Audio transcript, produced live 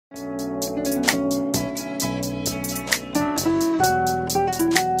Hey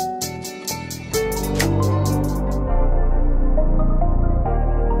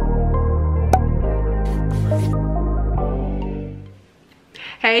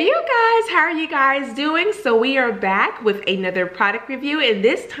you guys, how are you guys doing? So we are back with another product review, and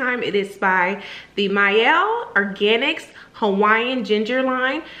this time it is by the Mielle Organics Hawaiian Ginger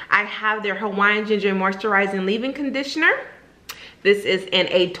line. I have their Hawaiian Ginger Moisturizing Leave-In Conditioner. This is in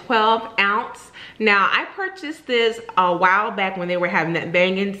a 12 ounce. Now, I purchased this a while back when they were having that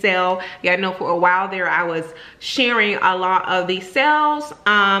banging sale. Yeah, I know for a while there I was sharing a lot of these sales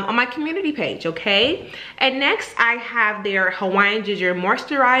on my community page, okay? And next I have their Hawaiian Ginger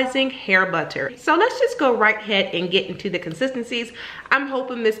Moisturizing Hair Butter. So let's just go right ahead and get into the consistencies. I'm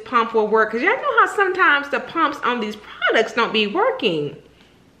hoping this pump will work, because y'all know how sometimes the pumps on these products don't be working.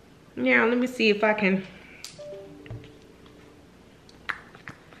 Now, let me see if I can...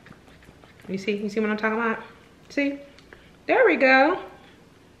 You see what I'm talking about? See? There we go.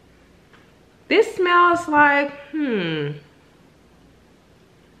 This smells like,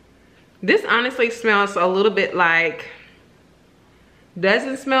 This honestly smells a little bit like,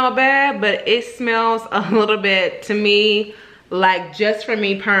 doesn't smell bad, but it smells a little bit to me like Just For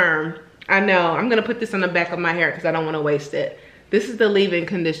Me Perm. I know, I'm gonna put this on the back of my hair because I don't want to waste it. This is the leave-in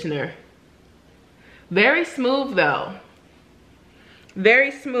conditioner. Very smooth though.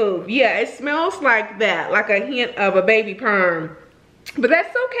 Very smooth. Yeah, it smells like that, like a hint of a baby perm, but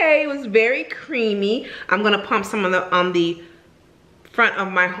that's okay. It was very creamy. I'm gonna pump some of the on the front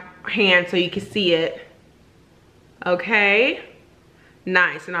of my hand so you can see it. Okay,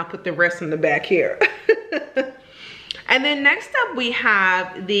 nice. And I'll put the rest on the back here. And then next up we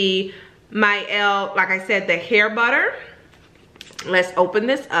have the Mielle, like I said, the hair butter. Let's open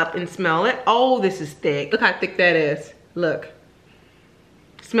this up and smell it. Oh, this is thick. Look how thick that is. Look.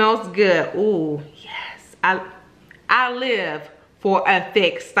 Smells good. Ooh, yes. I live for a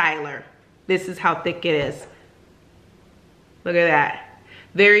thick styler. This is how thick it is. Look at that.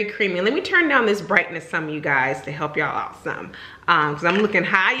 Very creamy. Let me turn down this brightness some, you guys, to help y'all out some. Because I'm looking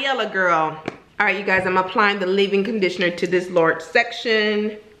high yellow, girl. All right, you guys, I'm applying the leave-in conditioner to this large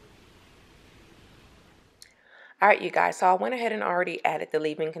section. All right, you guys, so I went ahead and already added the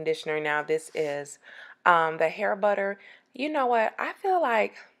leave-in conditioner. Now this is the hair butter. You know what? I feel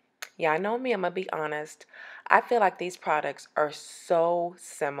like, yeah, I know me, I'm gonna be honest. I feel like these products are so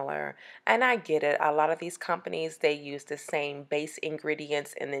similar. And I get it. A lot of these companies, they use the same base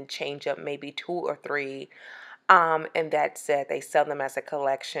ingredients and then change up maybe 2 or 3. And that's it. They sell them as a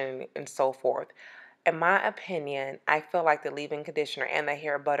collection and so forth. In my opinion, I feel like the leave-in conditioner and the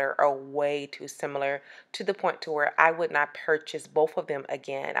hair butter are way too similar, to the point to where I would not purchase both of them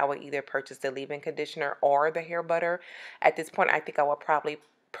again. I would either purchase the leave-in conditioner or the hair butter. At this point, I think I would probably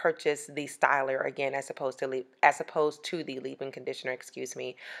purchase the styler again as opposed to the leave-in conditioner, excuse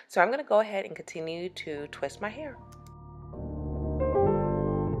me. So I'm going to go ahead and continue to twist my hair.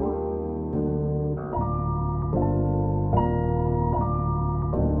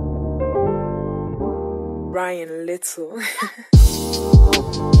 Ryan Little.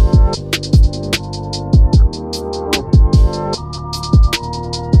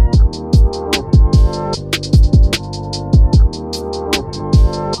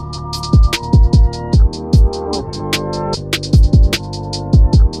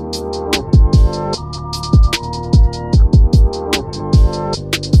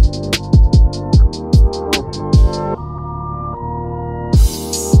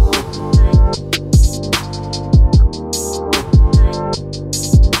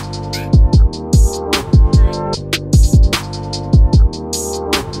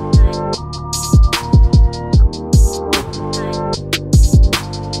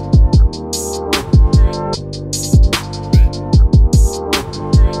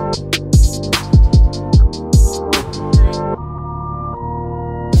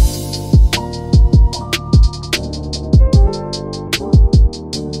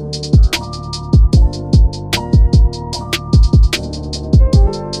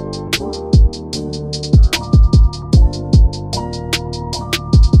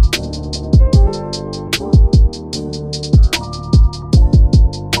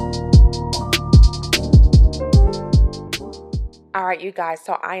 Alright, you guys,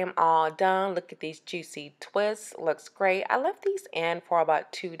 so I am all done. Look at these juicy twists. Looks great. I left these in for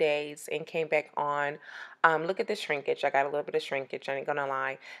about 2 days and came back on. Look at the shrinkage. I got a little bit of shrinkage, I ain't gonna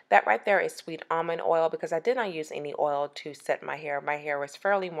lie. That right there is sweet almond oil, because I did not use any oil to set my hair. My hair was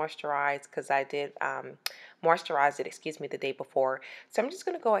fairly moisturized because I did moisturized it, excuse me, the day before. So I'm just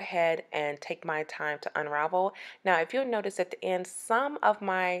going to go ahead and take my time to unravel. Now, if you'll notice at the end, some of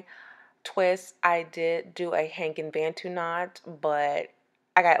my twists, I did do a hanging bantu knot, but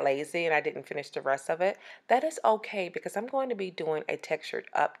I got lazy and I didn't finish the rest of it. That is okay because I'm going to be doing a textured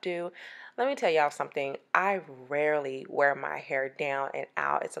updo. Let me tell y'all something. I rarely wear my hair down and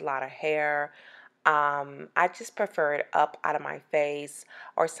out. It's a lot of hair. I just prefer it up out of my face,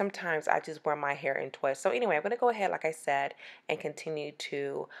 or sometimes I just wear my hair in twists. So anyway, I'm going to go ahead, like I said, and continue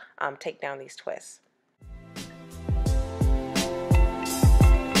to take down these twists.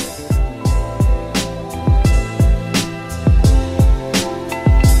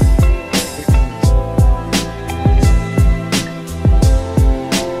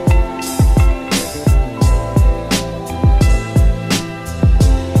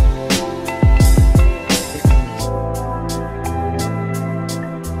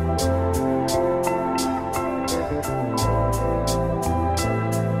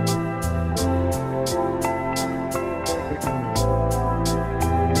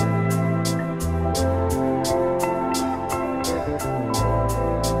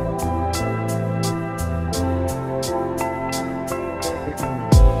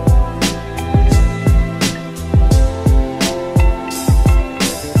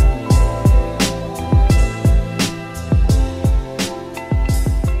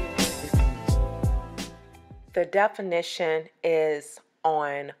 The definition is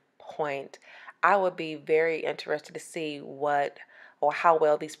on point. I would be very interested to see what or how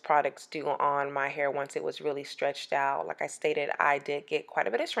well these products do on my hair once it was really stretched out. Like I stated, I did get quite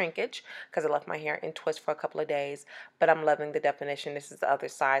a bit of shrinkage because I left my hair in twists for a couple of days, but I'm loving the definition. This is the other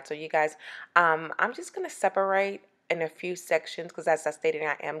side. So you guys, I'm just going to separate in a few sections because as I stated,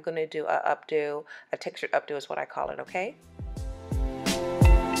 I am going to do a updo, a textured updo is what I call it, okay?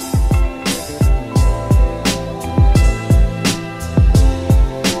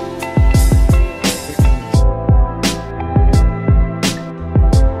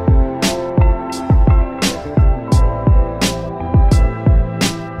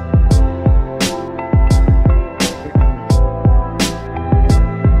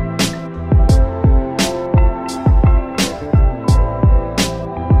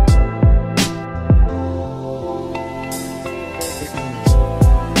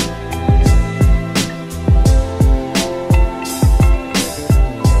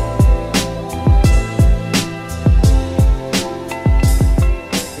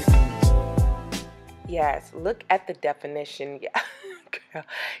 Yes, look at the definition. Yeah, girl.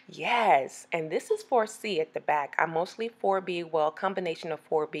 Yes, and this is 4C at the back. I'm mostly 4B, well, combination of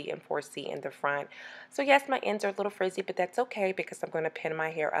 4B and 4C in the front. So yes, my ends are a little frizzy, but that's okay because I'm going to pin my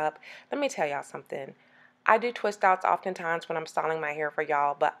hair up. Let me tell y'all something. I do twist outs oftentimes when I'm styling my hair for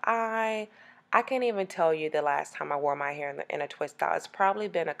y'all, but I can't even tell you the last time I wore my hair in a twist out. It's probably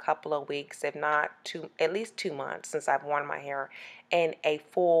been a couple of weeks, if not at least 2 months since I've worn my hair in a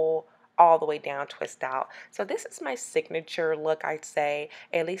full all the way down twist out. So this is my signature look, I'd say,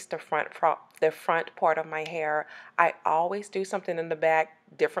 at least the front part of my hair. I always do something in the back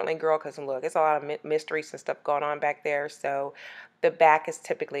differently, girl, because look, it's a lot of mysteries and stuff going on back there. So the back is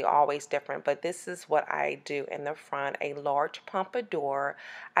typically always different, but this is what I do in the front, a large pompadour.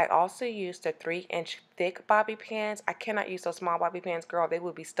 I also use the 3-inch thick bobby pins. I cannot use those small bobby pins, girl. They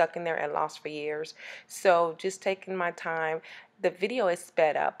would be stuck in there and lost for years. So just taking my time. The video is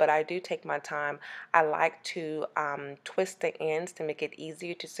sped up, but I do take my time. I like to twist the ends to make it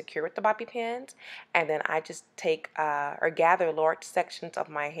easier to secure with the bobby pins. And then I just take or gather large sections of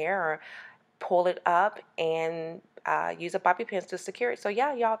my hair, pull it up, and use a bobby pins to secure it. So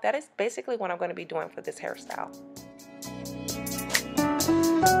yeah, y'all, that is basically what I'm going to be doing for this hairstyle.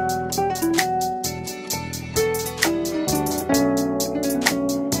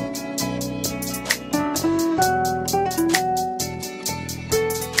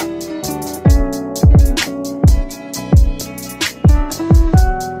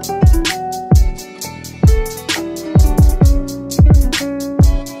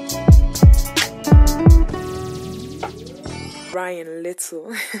 Ryan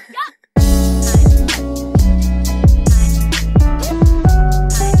Little.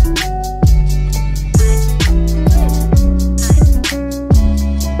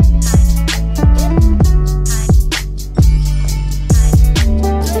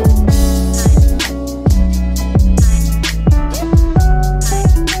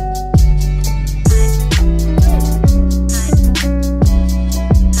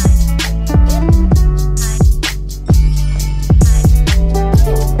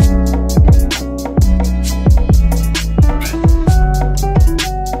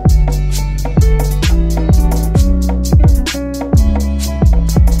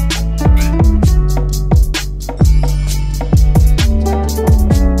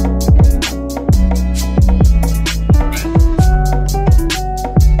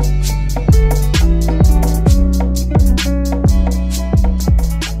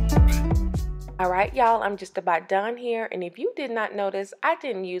 y'all, I'm just about done here. And if you did not notice, I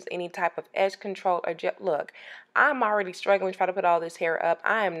didn't use any type of edge control or gel. Look, I'm already struggling trying to put all this hair up.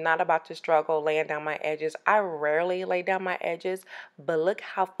 I am not about to struggle laying down my edges. I rarely lay down my edges, but look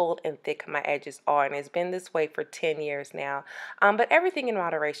how full and thick my edges are. And it's been this way for 10 years now. But everything in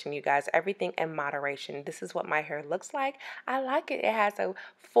moderation, you guys, everything in moderation. This is what my hair looks like. I like it. It has a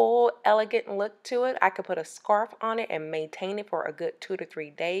full, elegant look to it. I could put a scarf on it and maintain it for a good 2 to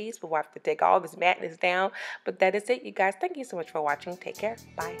 3 days before I have to take all this madness down. But that is it, you guys. Thank you so much for watching. Take care.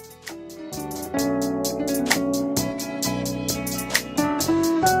 Bye.